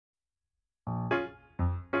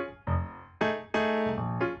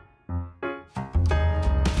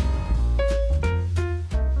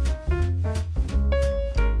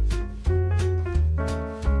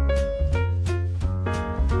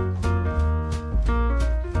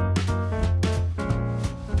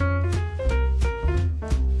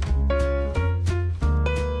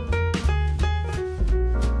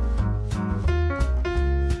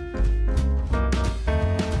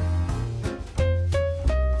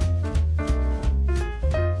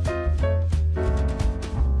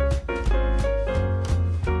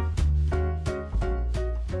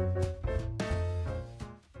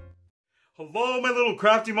Hello, my little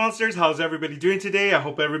crafty monsters. How's everybody doing today? I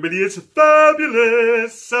hope everybody is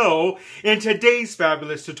fabulous. So, in today's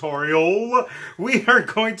fabulous tutorial, we are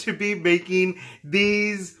going to be making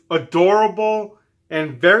these adorable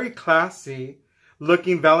and very classy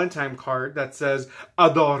looking Valentine card that says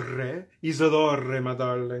Adore, Isadore, my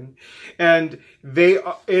darling. And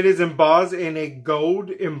it is embossed in a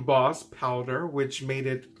gold embossed powder, which made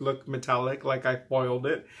it look metallic, like I foiled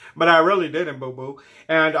it. But I really didn't, boo-boo.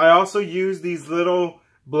 And I also use these little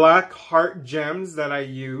black heart gems that I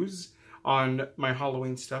use on my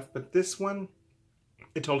Halloween stuff. But this one,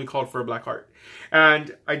 it totally called for a black heart.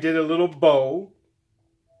 And I did a little bow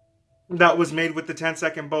that was made with the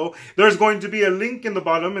 10-second bow. There's going to be a link in the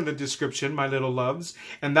bottom in the description, my little loves,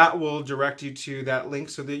 and that will direct you to that link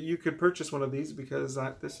so that you could purchase one of these, because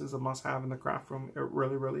this is a must-have in the craft room. It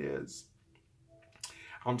really, really is.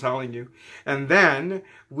 I'm telling you. And then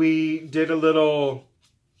we did a little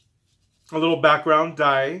background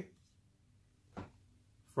die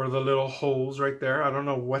for the little holes right there. I don't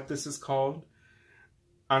know what this is called.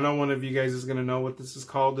 I know one of you guys is going to know what this is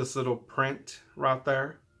called, this little print right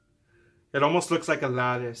there. It almost looks like a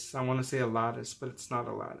lattice. I want to say a lattice, but it's not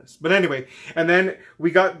a lattice. But anyway, and then we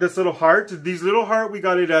got this little heart. These little heart, we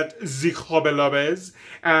got it at Zicobelobes.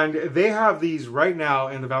 And they have these right now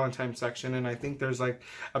in the Valentine section. And I think there's like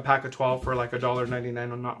a pack of 12 for like $1.99.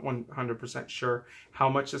 I'm not 100% sure how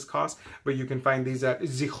much this costs. But you can find these at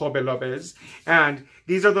Zicobelobes. And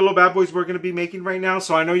these are the little bad boys we're going to be making right now.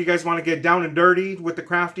 So I know you guys want to get down and dirty with the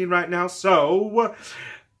crafting right now. So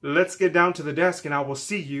let's get down to the desk and I will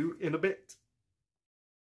see you in a bit.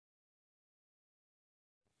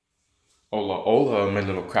 Hola, hola, my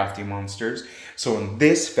little crafty monsters. So in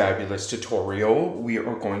this fabulous tutorial, we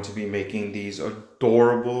are going to be making these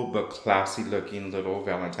adorable but classy looking little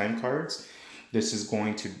Valentine cards. This is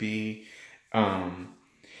going to be,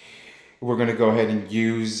 we're going to go ahead and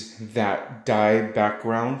use that die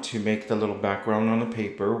background to make the little background on the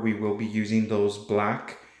paper. We will be using those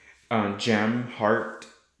black gem heart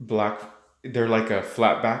black, they're like a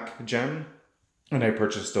flat back gem, and I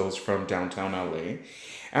purchased those from downtown LA.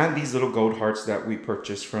 And these little gold hearts that we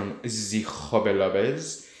purchased from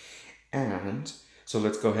Zicobelobes. And so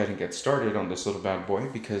let's go ahead and get started on this little bad boy,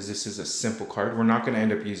 because this is a simple card. We're not going to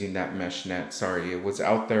end up using that mesh net. Sorry, it was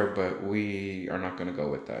out there, but we are not going to go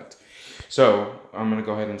with that. So I'm going to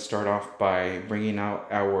go ahead and start off by bringing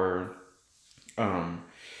out our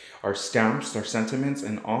stamps, our sentiments,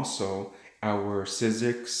 and also our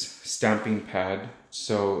Sizzix stamping pad,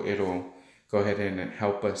 so it'll go ahead and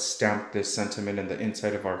help us stamp this sentiment in the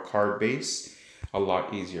inside of our card base a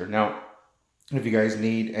lot easier. Now, if you guys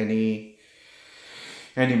need any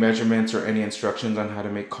measurements or any instructions on how to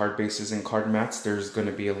make card bases and card mats, there's going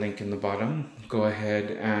to be a link in the bottom. Go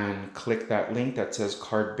ahead and click that link that says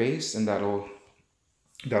card base, and that'll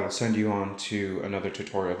send you on to another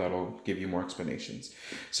tutorial that'll give you more explanations.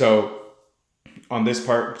 So on this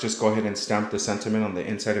part, just go ahead and stamp the sentiment on the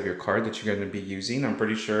inside of your card that you're going to be using. I'm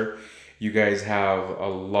pretty sure you guys have a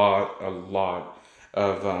lot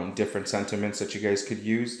of different sentiments that you guys could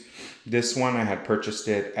use. This one, I had purchased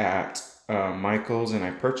it at Michael's, and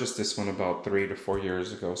I purchased this one about 3 to 4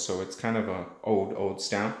 years ago. So it's kind of a old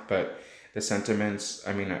stamp, but the sentiments,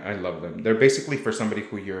 I mean, I love them. They're basically for somebody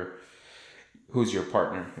who's your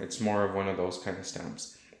partner. It's more of one of those kind of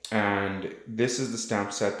stamps. And this is the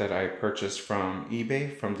stamp set that I purchased from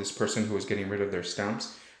eBay from this person who was getting rid of their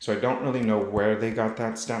stamps. So I don't really know where they got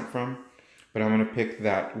that stamp from, but I'm going to pick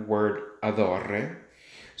that word Adore.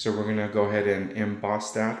 So we're going to go ahead and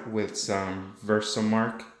emboss that with some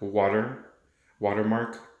Versamark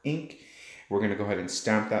watermark ink. We're going to go ahead and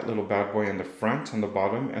stamp that little bad boy in the front and the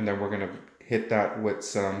bottom, and then we're going to hit that with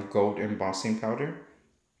some gold embossing powder,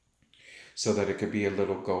 so that it could be a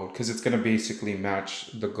little gold, because it's going to basically match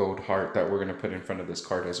the gold heart that we're going to put in front of this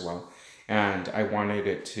card as well. And I wanted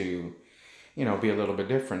it to, you know, be a little bit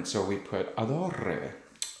different, so we put Adore,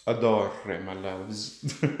 my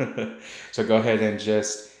loves. So go ahead and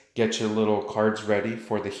just get your little cards ready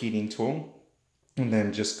for the heating tool, and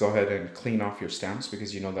then just go ahead and clean off your stamps,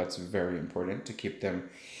 because you know that's very important to keep them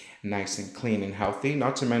nice and clean and healthy,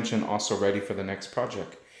 not to mention also ready for the next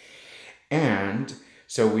project. And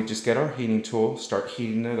so we just get our heating tool, start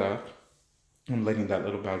heating it up. I'm letting that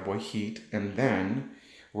little bad boy heat, and then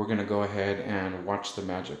we're going to go ahead and watch the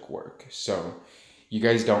magic work. So you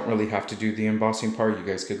guys don't really have to do the embossing part. You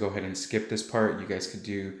guys could go ahead and skip this part. You guys could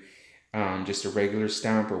do just a regular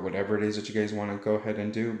stamp or whatever it is that you guys want to go ahead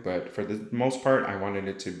and do. But for the most part, I wanted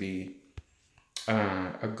it to be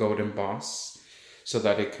a gold emboss. so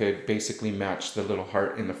that it could basically match the little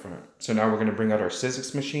heart in the front. So now we're going to bring out our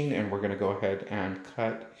Sizzix machine and we're going to go ahead and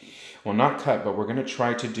cut. Well, not cut, but we're going to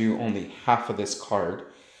try to do only half of this card.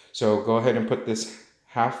 So go ahead and put this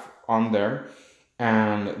half on there.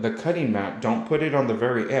 And the cutting mat, don't put it on the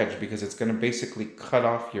very edge because it's going to basically cut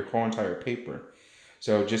off your whole entire paper.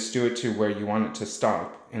 So just do it to where you want it to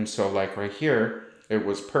stop. And so like right here, it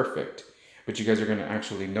was perfect. But you guys are going to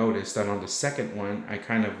actually notice that on the second one, I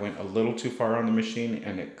kind of went a little too far on the machine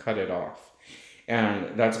and it cut it off.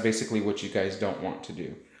 And that's basically what you guys don't want to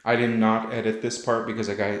do. I did not edit this part because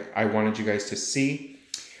I wanted you guys to see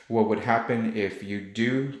what would happen if you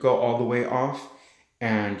do go all the way off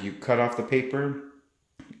and you cut off the paper.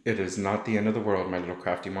 It is not the end of the world, my little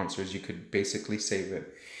crafty monsters. You could basically save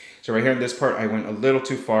it. So right here in this part, I went a little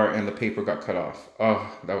too far and the paper got cut off.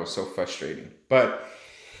 Oh, that was so frustrating. But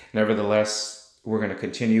nevertheless, we're going to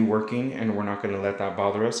continue working and we're not going to let that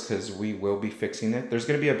bother us because we will be fixing it. There's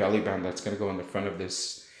going to be a belly band that's going to go in the front of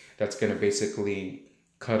this. That's going to basically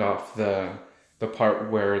cut off the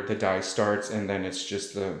part where the die starts, and then it's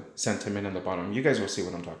just the sentiment in the bottom. You guys will see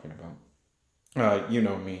what I'm talking about. You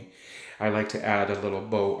know me. I like to add a little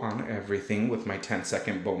bow on everything with my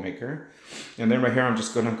 10-second bow maker. And then right here, I'm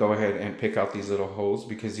just going to go ahead and pick out these little holes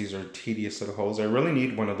because these are tedious little holes. I really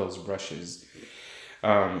need one of those brushes.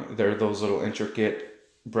 They're those little intricate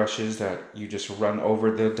brushes that you just run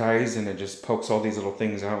over the dies and it just pokes all these little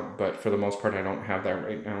things out. But for the most part, I don't have that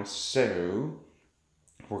right now. So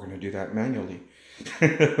we're going to do that manually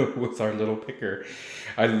with our little picker.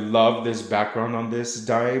 I love this background on this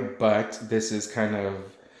die, but this is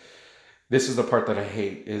the part that I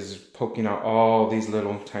hate, is poking out all these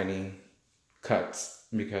little tiny cuts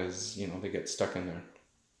because, you know, they get stuck in there.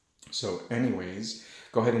 So anyways,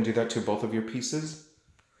 go ahead and do that to both of your pieces.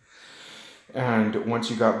 And once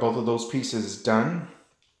you got both of those pieces done,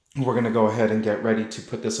 we're going to go ahead and get ready to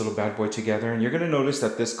put this little bad boy together. And you're going to notice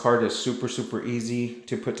that this card is super, super easy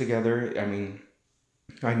to put together. I mean,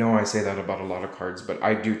 I know I say that about a lot of cards, but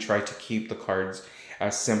I do try to keep the cards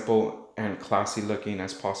as simple and classy looking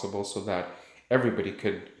as possible so that everybody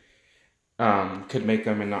could make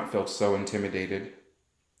them and not feel so intimidated.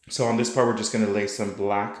 So on this part, we're just going to lay some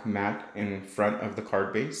black matte in front of the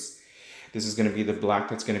card base. This is going to be the black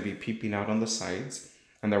that's going to be peeping out on the sides.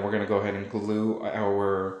 And then we're going to go ahead and glue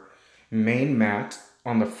our main mat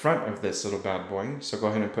on the front of this little bad boy. So go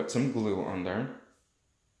ahead and put some glue on there.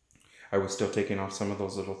 I was still taking off some of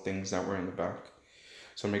those little things that were in the back.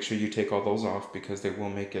 So make sure you take all those off because they will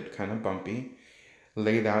make it kind of bumpy.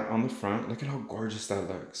 Lay that on the front. Look at how gorgeous that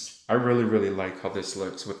looks. I really, really like how this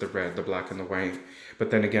looks with the red, the black, and the white.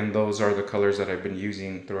 But then again, those are the colors that I've been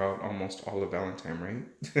using throughout almost all of Valentine,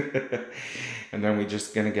 right? And then we're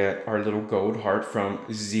just going to get our little gold heart from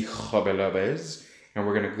Zichabelabes. And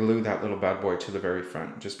we're going to glue that little bad boy to the very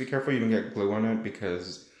front. Just be careful you don't get glue on it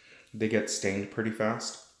because they get stained pretty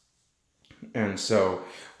fast. And so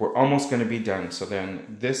we're almost going to be done. So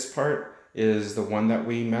then this part is the one that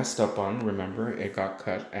we messed up on. Remember, it got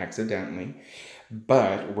cut accidentally.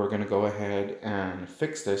 But we're going to go ahead and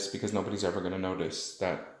fix this because nobody's ever going to notice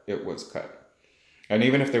that it was cut. And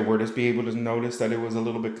even if they were to be able to notice that it was a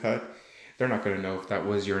little bit cut, they're not going to know if that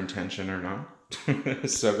was your intention or not.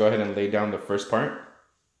 So go ahead and lay down the first part.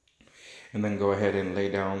 And then go ahead and lay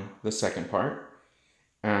down the second part.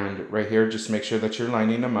 And right here, just make sure that you're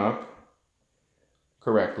lining them up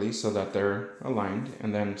correctly so that they're aligned.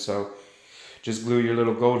 And then so just glue your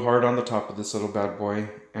little gold heart on the top of this little bad boy,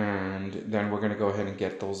 and then we're going to go ahead and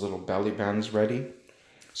get those little belly bands ready.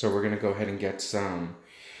 So we're going to go ahead and get some,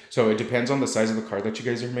 so it depends on the size of the card that you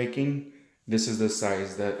guys are making. This is the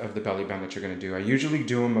size of the belly band that you're going to do. I usually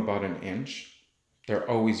do them about 1 inch. They're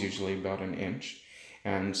always usually about 1 inch.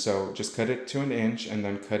 And so just cut it to 1 inch and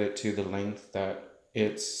then cut it to the length that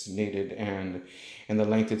it's needed, and in the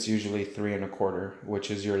length it's usually 3 1/4,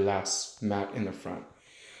 which is your last mat in the front.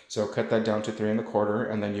 So cut that down to 3 1/4,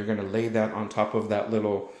 and then you're going to lay that on top of that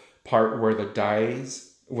little part where the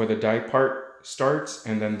die part starts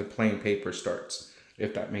and then the plain paper starts,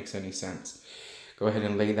 if that makes any sense. Go ahead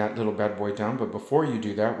and lay that little bad boy down, but before you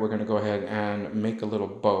do that, we're going to go ahead and make a little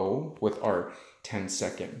bow with our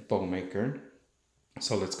 10-second bow maker.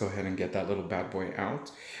 So let's go ahead and get that little bad boy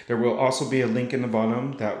out. There will also be a link in the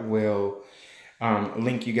bottom that will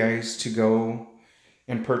link you guys to go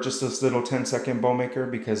and purchase this little 10-second bow maker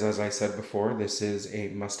because, as I said before, this is a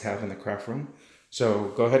must-have in the craft room.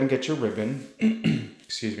 So go ahead and get your ribbon.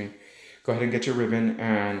 Excuse me. Go ahead and get your ribbon,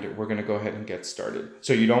 and we're going to go ahead and get started.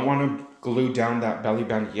 So you don't want to glue down that belly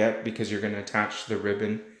band yet because you're going to attach the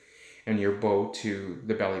ribbon and your bow to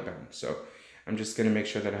the belly band. So I'm just going to make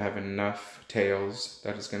sure that I have enough tails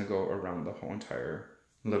that is going to go around the whole entire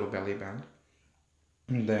little belly band.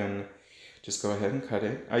 And then just go ahead and cut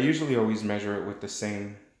it. I usually always measure it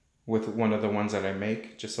with one of the ones that I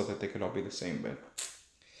make, just so that they could all be the same. But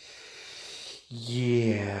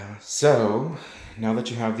yeah, so now that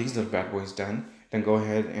you have these little bad boys done, then go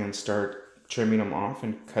ahead and start trimming them off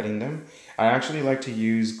and cutting them. I actually like to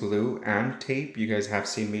use glue and tape. You guys have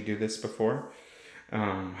seen me do this before.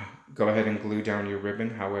 Go ahead and glue down your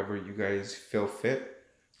ribbon however you guys feel fit,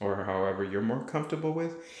 or however you're more comfortable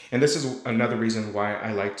with. And this is another reason why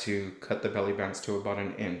I like to cut the belly bands to about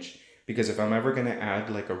 1 inch. Because if I'm ever going to add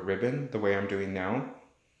like a ribbon the way I'm doing now,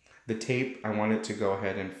 the tape, I want it to go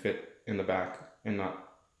ahead and fit in the back and not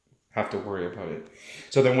have to worry about it.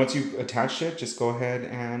 So then once you attach it, just go ahead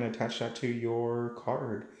and attach that to your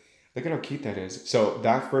card. Look at how cute that is. So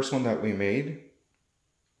that first one that we made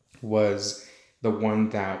was the one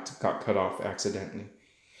that got cut off accidentally.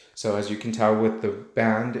 So as you can tell with the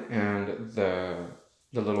band and the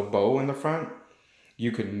little bow in the front,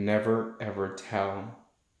 you could never ever tell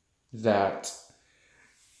that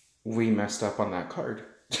we messed up on that card.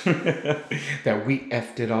 That we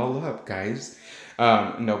effed it all up, guys.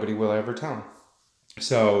 Nobody will ever tell.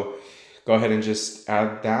 So go ahead and just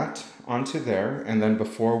add that onto there. And then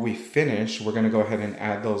before we finish, we're going to go ahead and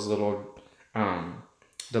add those little,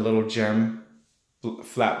 the little gem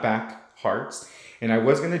flat back hearts. And I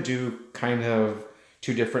was going to do kind of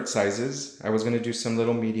 2 different sizes. I was going to do some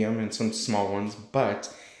little medium and some small ones,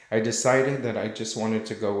 but I decided that I just wanted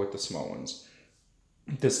to go with the small ones.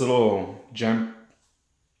 This little gem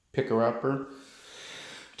picker-upper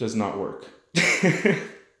does not work.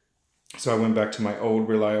 So I went back to my old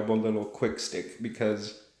reliable little quick stick,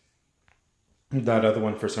 because that other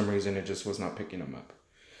one, for some reason, it just was not picking them up.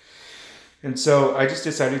 And so I just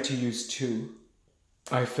decided to use 2.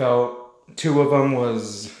 I felt 2 of them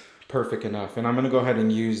was perfect enough. And I'm going to go ahead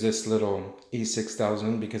and use this little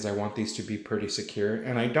E6000 because I want these to be pretty secure.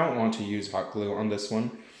 And I don't want to use hot glue on this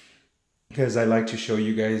one, because I like to show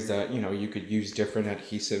you guys that, you know, you could use different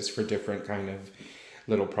adhesives for different kind of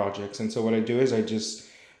little projects. And so what I do is I just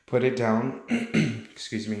put it down.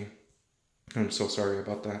 Excuse me. I'm so sorry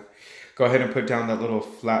about that. Go ahead and put down that little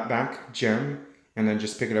flat back gem, and then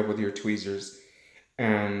just pick it up with your tweezers,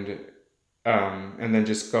 and then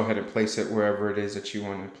just go ahead and place it wherever it is that you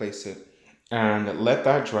want to place it, and let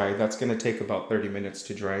that dry. That's going to take about 30 minutes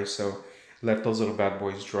to dry. So let those little bad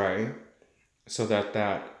boys dry so that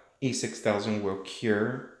that E6000 will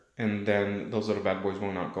cure, and then those little bad boys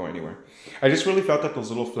will not go anywhere. I just really felt that those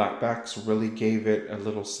little flat backs really gave it a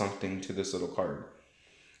little something to this little card.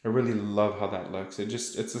 I really love how that looks.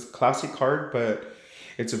 It's a classic card, but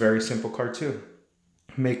it's a very simple card too.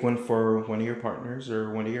 Make one for one of your partners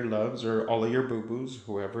or one of your loves or all of your boo-boos,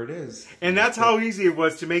 whoever it is. And that's how easy it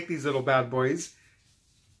was to make these little bad boys.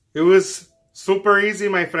 It was super easy,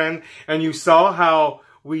 my friend. And you saw how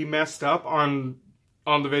we messed up on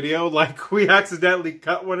the video. Like, we accidentally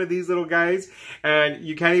cut one of these little guys, and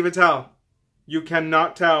you can't even tell. You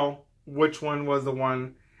cannot tell which one was the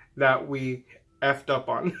one that we effed up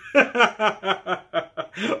on.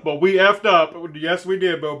 But we effed up. Yes, we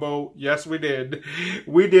did, Bobo. Yes, we did.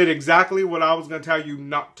 We did exactly what I was going to tell you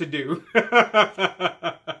not to do.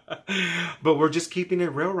 But we're just keeping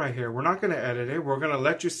it real right here. We're not going to edit it. We're going to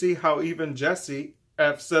let you see how even Jesse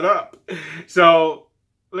effs it up. So,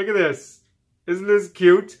 look at this. Isn't this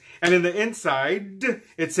cute? And in the inside,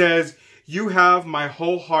 it says, "You have my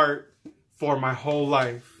whole heart for my whole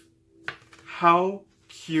life." How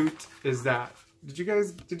cute is that? Did you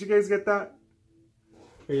guys get that?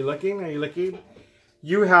 Are you looking? Are you looking?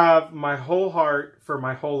 You have my whole heart for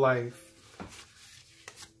my whole life.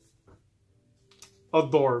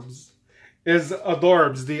 Adorbs. Is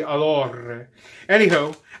adorbs the adore.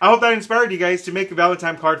 Anywho, I hope that inspired you guys to make a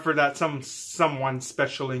Valentine card for that someone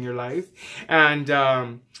special in your life. And,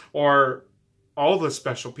 or all the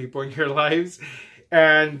special people in your lives.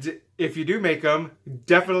 And if you do make them,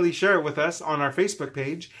 definitely share it with us on our Facebook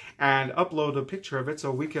page and upload a picture of it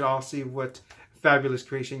so we could all see what fabulous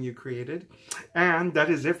creation you created. And that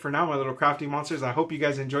is it for now, my little crafty monsters. I hope you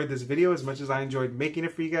guys enjoyed this video as much as I enjoyed making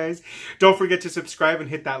it for you guys. Don't forget to subscribe and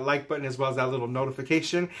hit that like button as well as that little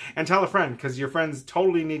notification. And tell a friend, because your friends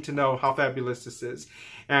totally need to know how fabulous this is.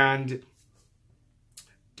 And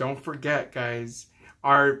don't forget, guys,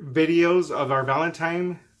 our videos of our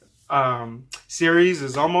Valentine series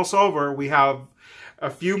is almost over. We have a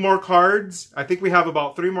few more cards. I think we have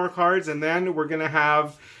about 3 more cards, and then we're gonna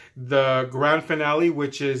have the grand finale,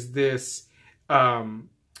 which is this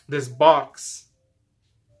this box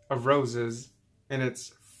of roses, and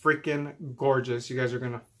it's freaking gorgeous. You guys are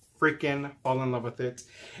gonna freaking fall in love with it.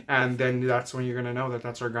 And then that's when you're going to know that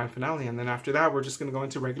that's our grand finale. And then after that, we're just going to go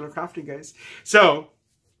into regular crafting, guys. So,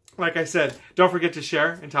 like I said, don't forget to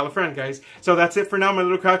share and tell a friend, guys. So that's it for now, my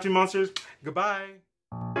little crafting monsters.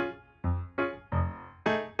 Goodbye.